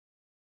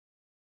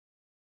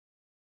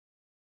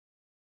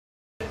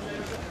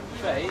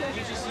Faye,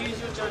 you just use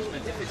your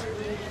judgment. If it's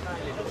really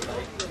valuable,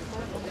 like,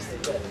 obviously,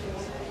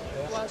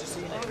 just so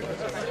you know.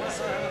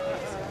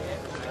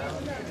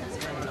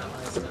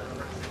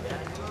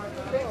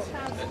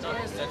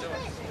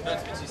 Not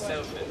to be too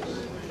selfish.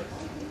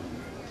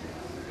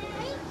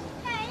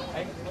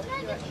 Hey?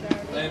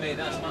 No, mate,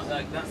 that's not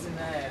like that's in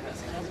there.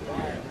 That's in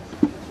there.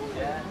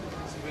 Yeah,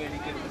 it's a really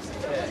good piece of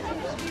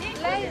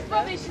kit. Lay it,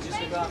 Bobby, she's Just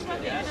made look after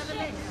another it, yeah?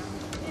 list.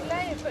 You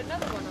lay it, put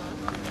another one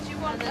on. Do you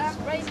want that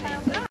raise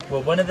hand?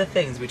 Well, one of the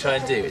things we try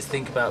and do is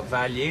think about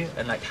value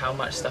and like how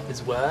much stuff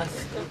is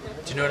worth.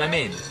 Do you know what I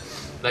mean?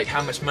 Like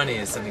how much money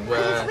is something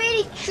worth? It's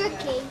really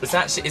tricky. It's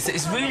actually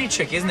it's really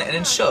tricky, isn't it? And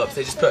in shops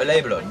they just put a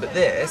label on. But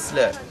this,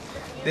 look,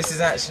 this is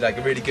actually like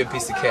a really good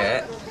piece of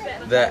kit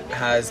that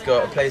has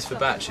got a place for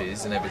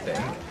batteries and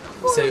everything.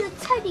 Oh, So, the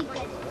teddy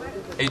bear.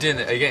 are you doing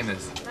it? Are you getting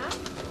this?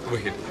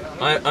 Wicked.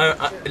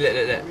 Look,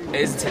 it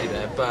is a teddy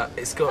bear, but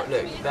it's got,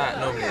 look, that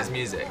normally is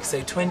music.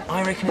 So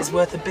I reckon it's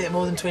worth a bit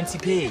more than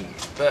 20p.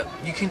 But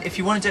you can, if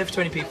you want to do it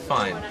for 20p,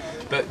 fine.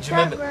 But do you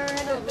remember? No,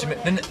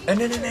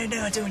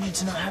 I don't want you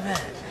to not have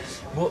it.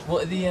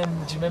 What are the? Do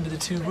you remember the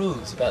 2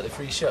 rules about the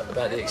free shop,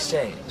 about the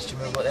exchange? Do you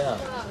remember what they are?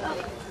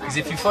 Because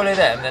if you follow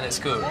them, then it's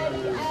cool.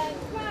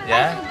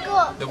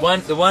 Yeah. The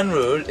one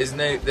rule is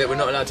that we're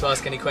not allowed to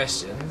ask any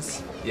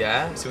questions.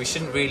 Yeah. So we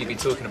shouldn't really be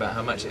talking about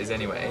how much it is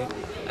anyway.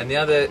 And the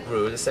other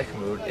rule, the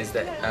second rule, is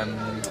that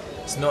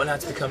it's not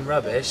allowed to become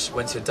rubbish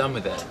once you're done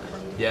with it.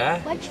 Yeah.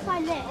 Where'd you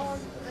find this?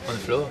 On the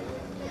floor.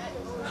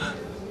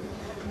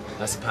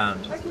 That's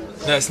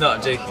 £1. No, it's not.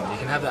 I'm joking. You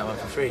can have that one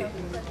for free.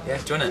 Yeah.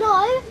 Do you want it?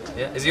 No.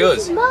 Yeah. Is it yours?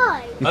 This is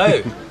mine.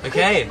 Oh.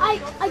 Okay. I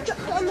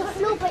dropped it on the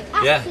floor by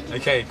accident. Yeah.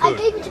 Okay. Cool. I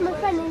gave it to my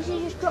friend and she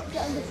just dropped it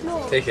on the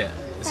floor. Take it.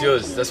 It's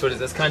yours.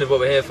 That's kind of what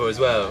we're here for as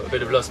well. A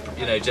bit of lost,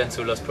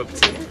 gentle lost property.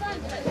 Do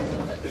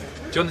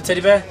you want the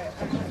teddy bear?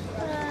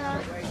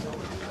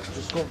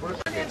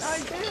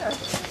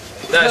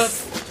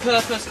 That's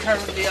Purpose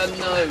currently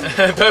unknown.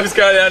 purpose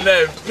currently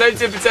unknown.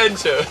 Plenty of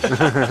potential.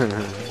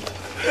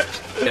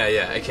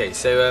 yeah. Okay.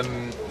 So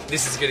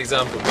this is a good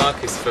example.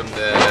 Marcus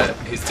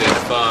who's doing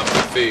farm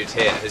food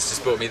here has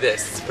just brought me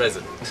this as a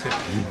present.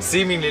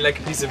 Seemingly like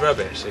a piece of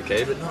rubbish,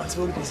 okay, but not at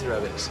all a piece of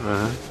rubbish.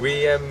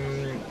 We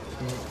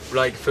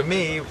like for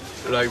me,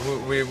 like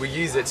we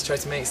use it to try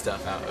to make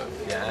stuff out of.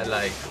 Yeah,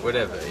 like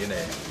whatever,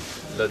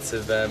 lots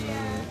of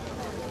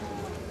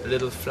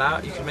little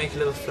flower. You can make a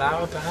little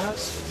flower,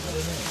 perhaps. I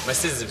don't know. My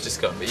scissors have just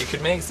gone, but you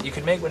could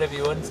make whatever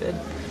you wanted.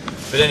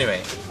 But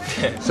anyway.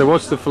 So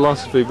what's the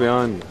philosophy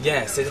behind it?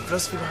 Yeah, so the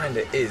philosophy behind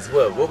it is,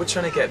 well, what we're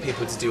trying to get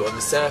people to do on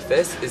the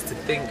surface is to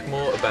think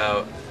more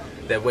about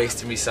their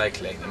waste and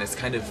recycling, and it's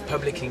kind of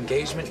public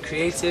engagement,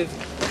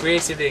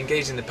 creatively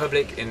engaging the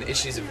public in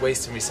issues of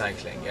waste and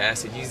recycling. Yeah,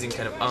 so using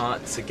kind of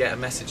art to get a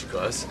message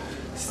across,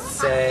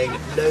 saying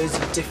loads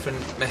of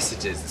different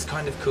messages. It's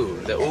kind of cool.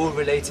 They're all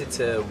related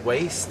to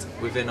waste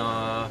within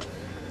our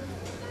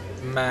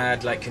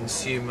mad, like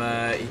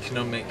consumer,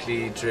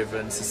 economically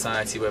driven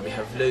society where we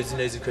have loads and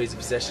loads of crazy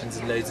possessions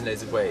and loads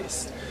of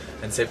waste.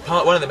 And so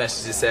one of the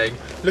messages is saying,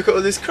 look at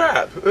all this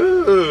crap,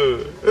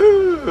 ooh,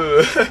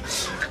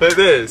 like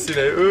this,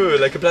 ooh,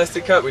 like a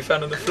plastic cup we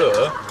found on the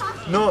floor.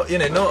 Not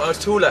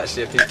at all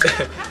actually,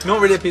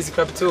 not really a piece of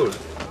crap at all.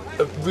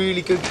 A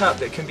really good cup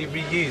that can be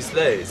reused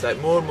loads. Like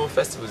more and more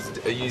festivals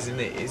are using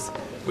these.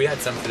 We had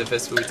some for the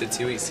festival we did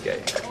 2 weeks ago.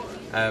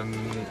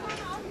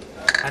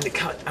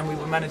 And we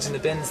were managing the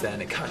bins there,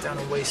 and it cut down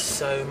on waste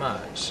so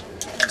much.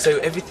 So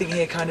everything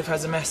here kind of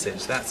has a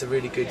message. That's a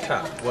really good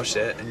cup. Wash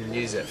it and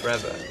use it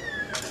forever.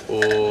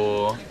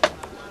 Or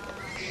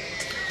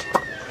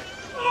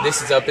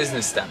this is our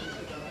business stamp.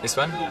 This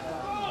one.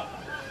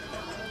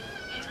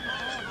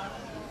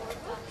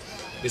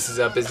 This is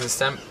our business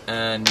stamp,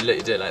 and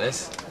you do it like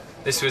this.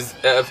 This was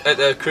at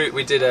the crew.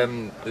 We did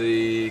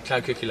the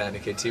Cloud Cookie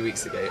Land 2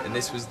 weeks ago, and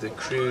this was the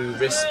crew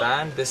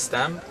wristband. This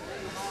stamp.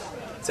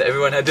 So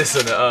everyone had this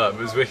on their arm.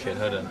 It was wicked.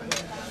 Hold on.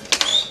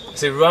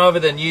 So rather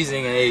than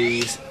using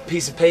a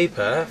piece of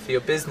paper for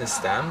your business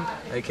stamp,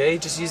 okay,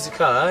 just use a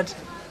card.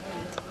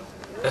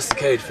 That's the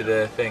code for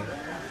the thing.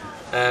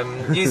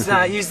 Use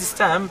that. Use the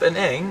stamp and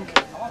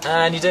ink,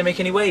 and you don't make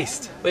any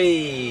waste.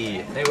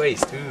 Whee! No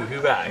waste. Ooh,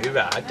 hoorah,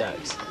 hoorah! I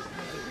doubt.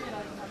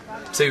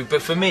 So,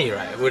 but for me,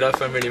 right, what I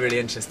find really, really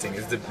interesting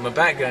is my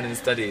background in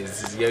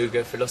studies is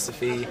yoga,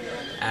 philosophy,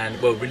 and,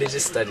 well,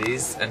 religious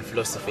studies and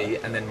philosophy,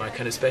 and then my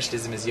kind of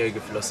specialism is yoga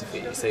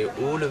philosophy. So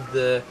all of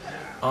the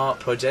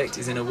art project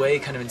is in a way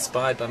kind of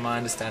inspired by my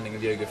understanding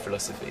of yoga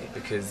philosophy,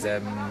 because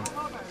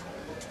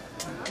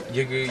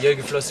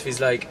yoga philosophy is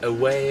like a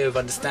way of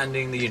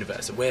understanding the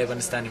universe, a way of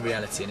understanding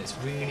reality, and it's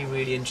really,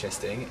 really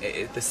interesting.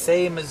 It's the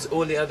same as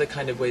all the other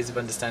kind of ways of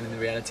understanding the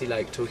reality,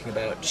 like talking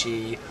about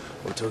chi,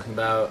 or talking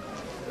about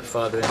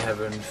Father in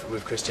heaven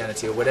with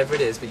Christianity, or whatever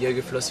it is, but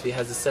yoga philosophy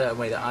has a certain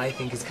way that I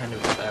think is kind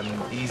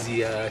of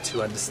easier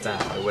to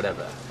understand, or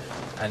whatever.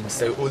 And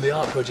so all the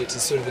art project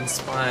is sort of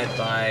inspired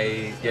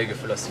by yoga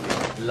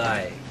philosophy,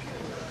 like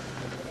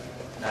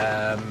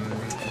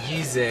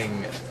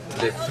using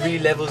the 3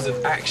 levels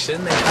of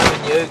action they have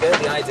in yoga.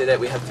 The idea that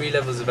we have 3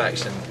 levels of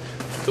action: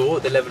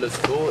 thought, the level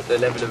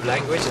of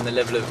language, and the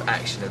level of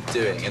action of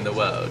doing in the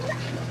world.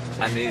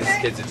 And these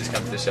kids have just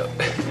come to the shop.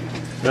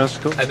 That's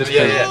cool. And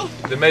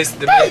the most.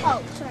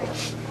 Oh, sorry.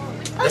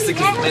 That's a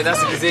mate,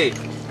 that's a gazee.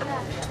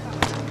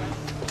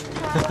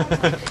 So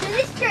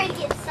this tray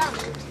gets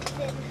summoned.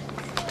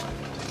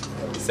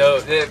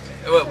 So,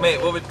 well, mate,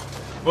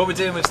 what we're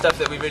doing with stuff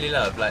that we really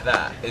love, like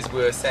that, is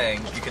we're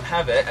saying you can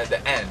have it at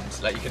the end,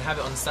 like you can have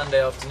it on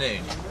Sunday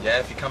afternoon, yeah,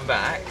 if you come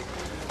back.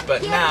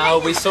 But now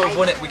we sort of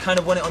want it, we kind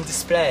of want it on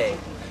display.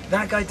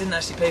 That guy didn't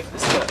actually pay for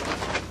this stuff.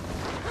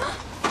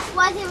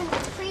 Why is it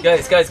free?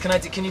 Guys,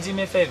 can you do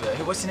me a favour?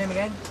 What's your name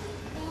again?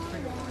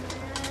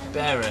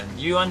 Baron.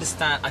 You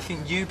understand, I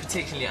think you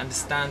particularly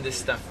understand this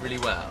stuff really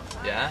well,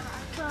 yeah?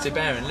 So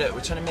Baron, look,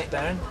 we're trying to make,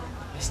 Baron,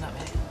 listen up,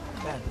 mate.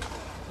 Baron.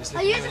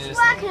 Are you just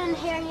working on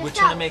hearing yourself? We're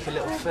trying to make a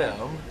little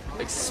film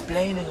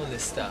explaining all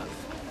this stuff.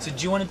 So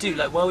do you want to do,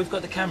 like, while we've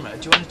got the camera,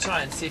 do you want to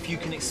try and see if you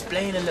can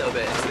explain a little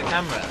bit into the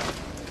camera?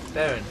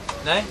 Baron,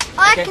 no?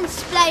 I Okay. can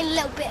explain a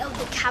little bit of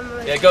the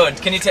camera. Yeah, go on.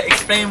 Can you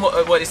explain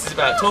what this is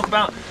about? Talk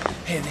about,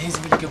 here's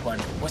a really good one.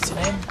 What's your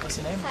name?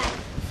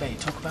 Faye.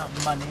 Talk about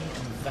money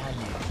and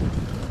value.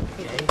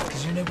 Okay?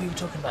 Because you know we were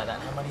talking about that,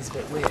 how money's a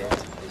bit weird.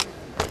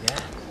 Yeah?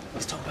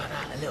 Let's talk about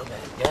that a little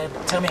bit. Yeah?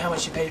 Tell me how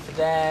much you paid for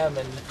them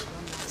and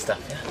stuff,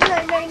 yeah?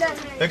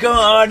 No. Go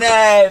on,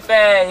 no,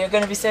 Faye, you're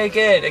going to be so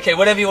good. Okay,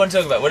 whatever you want to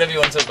talk about,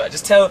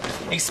 Just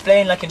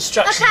explain like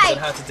instructions on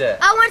how to do it.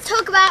 I want to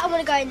talk about, I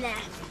want to go in there.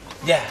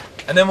 Yeah,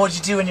 and then what do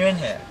you do when you're in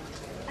here?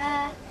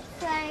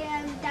 Say,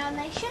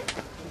 donation.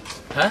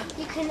 Huh?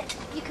 You can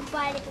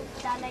buy anything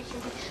for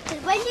donation.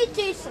 Because when you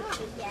do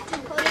something, yeah,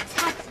 called a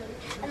tattoo,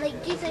 and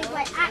like do something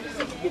by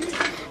accident,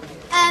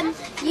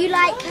 you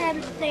like, no,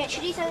 you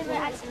should do something by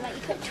accident, like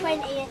you put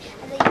 20 in,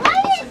 and then you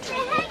put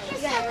something.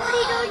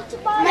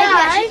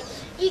 No,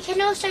 you can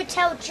also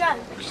tell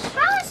jokes.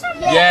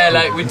 Yeah,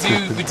 like we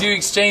do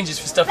exchanges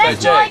for stuff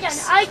like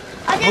jokes. I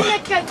did a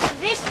joke for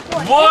this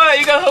one. What?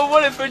 You got a whole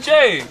wallet for a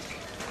joke?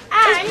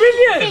 That's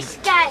brilliant. This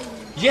game.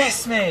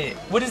 Yes, mate.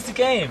 What is the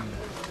game?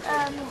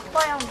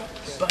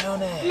 Bionics.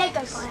 Bionics. Lego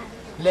Bionics.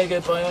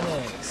 Lego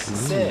Bionics.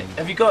 Sick.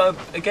 Have you got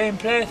a game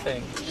player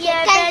thing?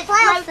 Yeah, there's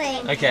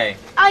thing. Okay.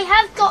 I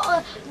have got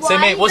a one. So,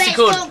 mate, what's it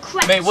called?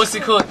 Mate, What's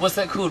it called? What's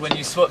that called when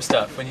you swap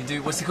stuff? When you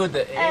do, what's it called?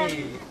 The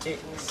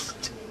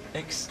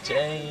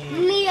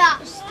exchange.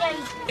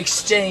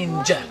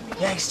 Exchange.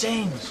 Yeah,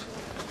 exchange.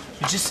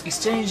 You're just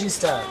exchanging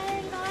stuff.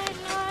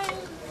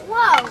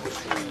 Whoa.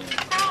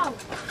 Ow.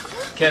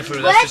 Careful,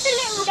 Where's that's the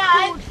little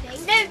guy?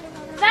 No,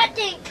 that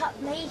didn't cut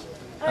me.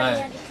 Oh,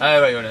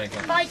 right, you want to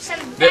okay. By some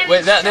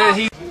Wait, there,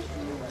 he.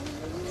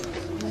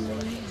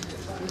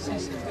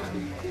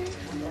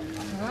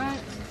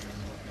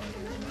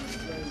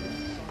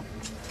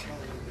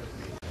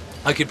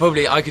 I could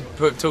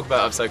talk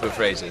about Upcycle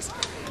for ages.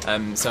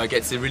 So I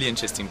get to the really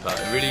interesting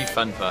part. A really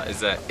fun part is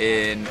that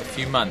in a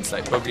few months,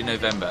 like probably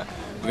November,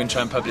 we're going to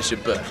try and publish a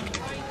book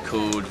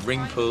called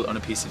Ring Pull on a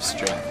Piece of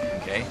String.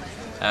 Okay.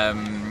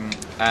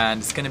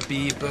 And it's going to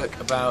be a book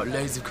about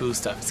loads of cool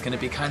stuff. It's going to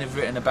be kind of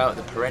written about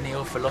the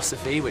perennial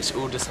philosophy, which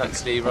Aldous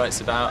Huxley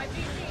writes about,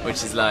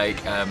 which is like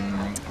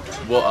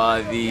what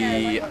are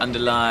the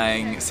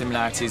underlying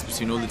similarities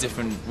between all the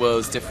different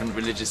worlds, different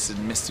religious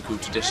and mystical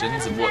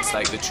traditions, and what's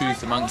like the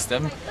truth amongst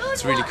them.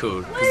 It's really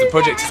cool because the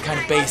project is kind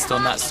of based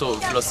on that sort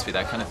of philosophy,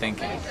 that kind of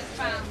thinking.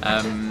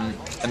 And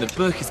the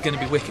book is going to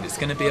be wicked. It's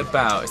going to be a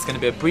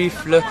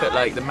brief look at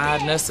like the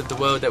madness of the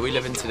world that we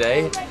live in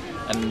today.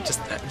 And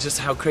just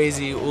how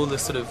crazy all the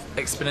sort of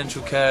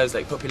exponential curves,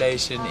 like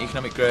population,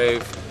 economic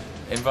growth,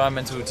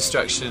 environmental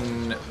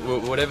destruction,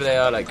 whatever they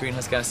are, like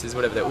greenhouse gases,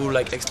 whatever, they're all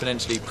like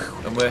exponentially,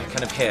 and we're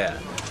kind of here.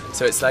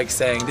 So it's like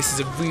saying this is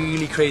a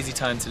really crazy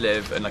time to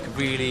live and like a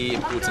really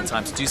important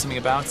time to do something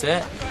about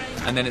it.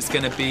 And then it's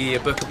going to be a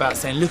book about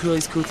saying, look at all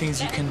these cool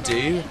things you can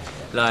do,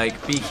 like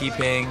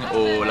beekeeping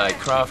or like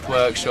craft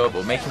workshop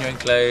or making your own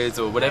clothes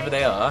or whatever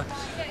they are.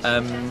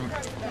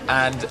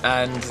 And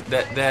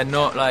that they're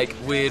not like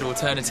weird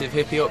alternative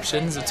hippie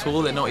options at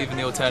all. They're not even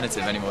the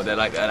alternative anymore. They're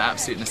like an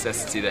absolute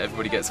necessity that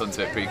everybody gets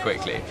onto it pretty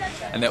quickly.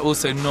 And they're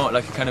also not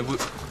like a kind of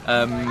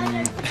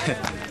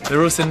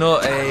they're also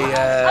not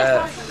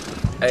a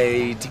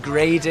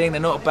degrading.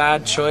 They're not a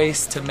bad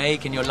choice to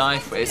make in your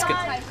life. It's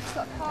supposed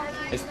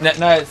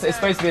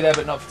to be there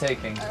but not for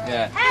taking.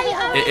 Yeah,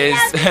 it is.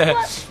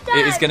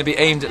 It is going to be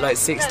aimed at like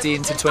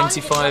 16 to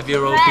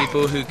 25-year-old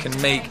people who can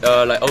make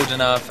like old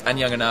enough and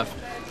young enough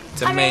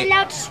to make. Are we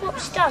allowed to swap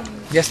stones?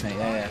 Yes, mate.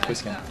 Yeah, of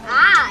course you can.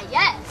 Ah,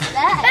 yes.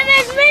 And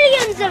there's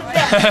millions of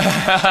them.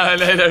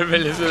 No, there are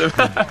millions of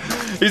them.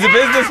 He's a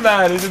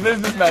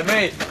businessman,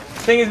 mate.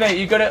 Thing is, mate,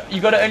 you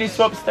gotta only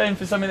swap stone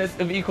for something that's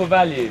of equal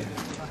value,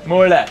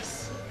 more or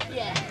less.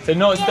 Yeah. So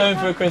not stone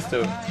for a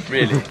crystal,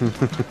 really.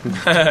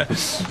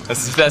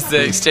 that's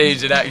the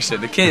exchange in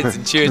action. The kids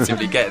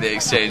intuitively get the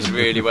exchange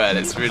really well.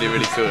 It's really,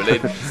 really cool.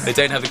 They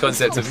don't have the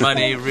concept of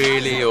money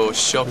really, or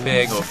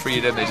shopping or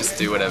freedom. They just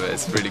do whatever.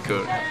 It's really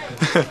cool.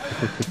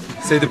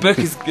 So the book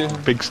is good.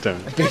 Big stone.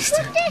 Big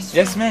stone.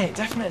 Yes, mate,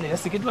 definitely.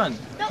 That's a good one.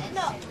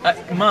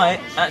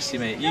 Actually,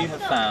 mate, you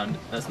have found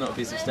that's not a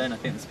piece of stone. I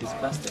think it's a piece of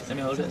plastic. Let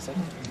me hold it a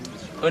second.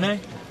 Oh no,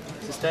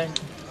 it's a stone.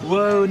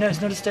 Whoa, no,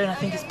 it's not a stone. I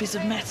think it's a piece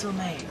of metal,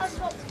 mate.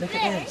 Look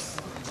at this.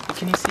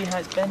 Can you see how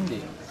it's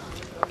bendy?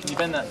 Can you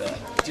bend that there?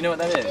 Do you know what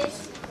that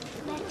is?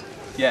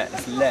 Yeah,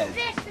 it's lead.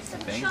 I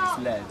think it's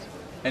lead.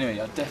 Anyway,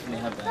 I'll definitely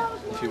have that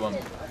if you want.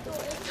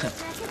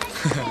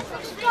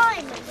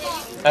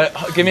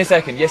 Give me a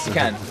second. Yes, you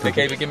can.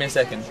 Okay, but give me a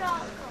second.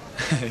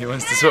 He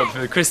wants to swap for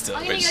the crystal,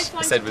 which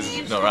I said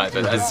was not right,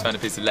 but I just found a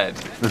piece of lead.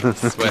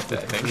 It's worth it,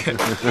 I think.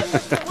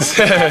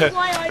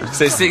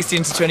 So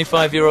 16 to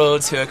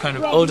 25-year-olds who are kind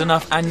of old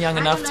enough and young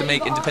enough to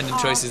make independent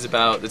choices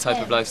about the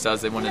type of lifestyles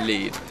they want to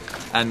lead.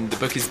 And the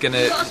book is going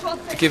to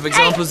give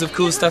examples of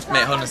cool stuff.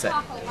 Mate, hold on a sec.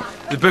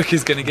 The book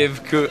is going to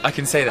give cool... I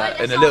can say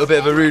that in a little bit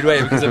of a rude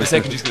way because I'm a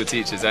secondary school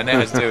teacher, so I know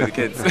how to deal with the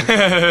kids.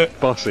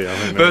 Bossy, I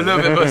think. But a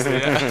little bit bossy,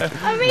 yeah.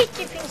 I read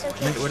two things,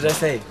 okay? What did I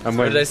say?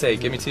 What did I say?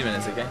 Give me 2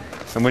 minutes, okay?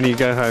 And when you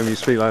go home, you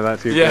speak like that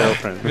to your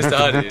girlfriend. Mr.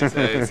 Hardy,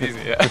 so it's easy,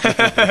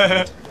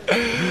 yeah.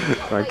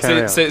 Right, so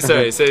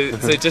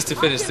just to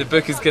finish, the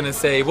book is going to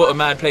say what a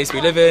mad place we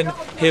live in,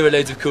 here are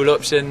loads of cool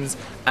options,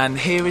 and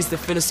here is the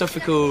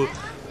philosophical,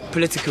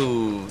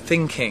 political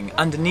thinking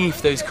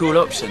underneath those cool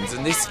options,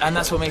 and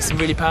that's what makes them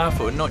really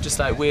powerful, and not just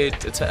like weird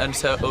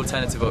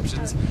alternative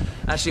options,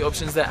 actually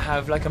options that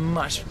have like a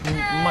much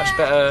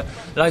better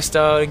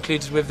lifestyle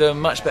included with them,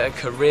 much better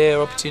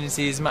career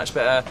opportunities, much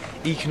better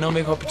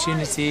economic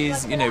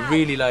opportunities, you know,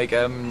 really like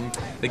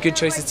the good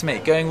choices to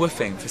make. Going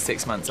woofing for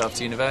 6 months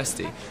after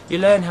university, you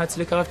learn how to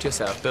look after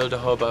yourself, build a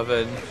hob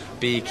oven,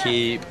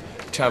 beekeep,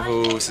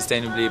 travel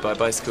sustainably by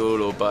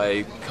bicycle or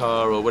by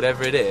car or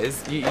whatever it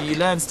is. You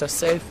learn stuff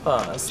so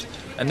fast,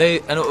 and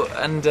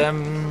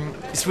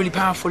it's really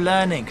powerful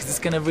learning because it's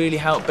going to really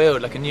help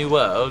build like a new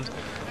world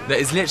that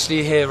is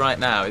literally here right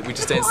now. We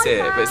just don't see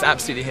it, but it's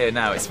absolutely here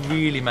now. It's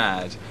really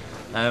mad.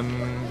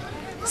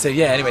 So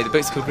yeah, anyway, the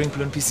book's called Ring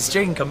Pull on a Piece of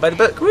String. Come buy the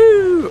book,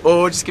 woo!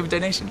 Or just give a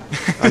donation.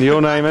 And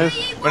your name is?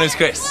 My name's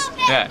Chris.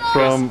 Yeah.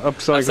 From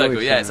Upcycle.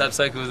 Upcycle, yeah, it's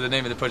Upcycle. The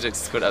name of the project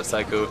is called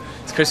Upcycle.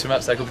 It's Chris from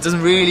Upcycle. It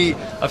doesn't really, you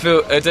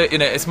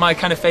know, it's my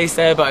kind of face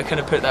there, but I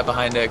kind of put that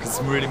behind it because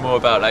it's really more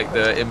about like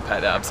the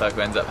impact that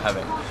Upcycle ends up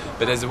having.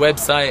 But there's a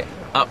website,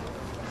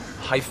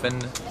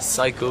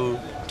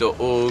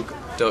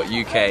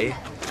 up-cycle.org.uk,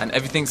 and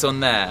everything's on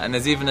there. And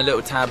there's even a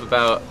little tab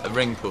about a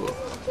ring pull.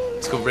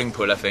 It's called Ring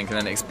Pull, I think, and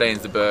then it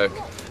explains the book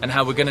and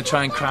how we're going to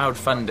try and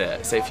crowdfund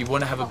it. So if you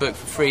want to have a book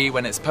for free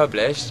when it's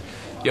published,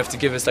 you have to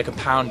give us like a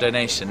 £1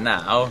 donation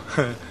now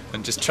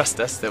and just trust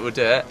us that we'll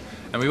do it,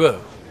 and we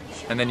will.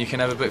 And then you can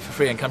have a book for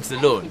free and come to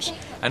the launch.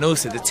 And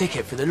also the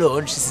ticket for the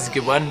launch, this is a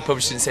good one,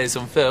 probably shouldn't say this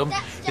on film,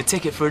 the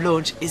ticket for a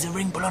launch is a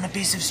ring pull on a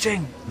piece of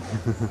string.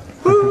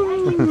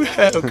 Woo!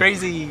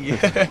 Crazy!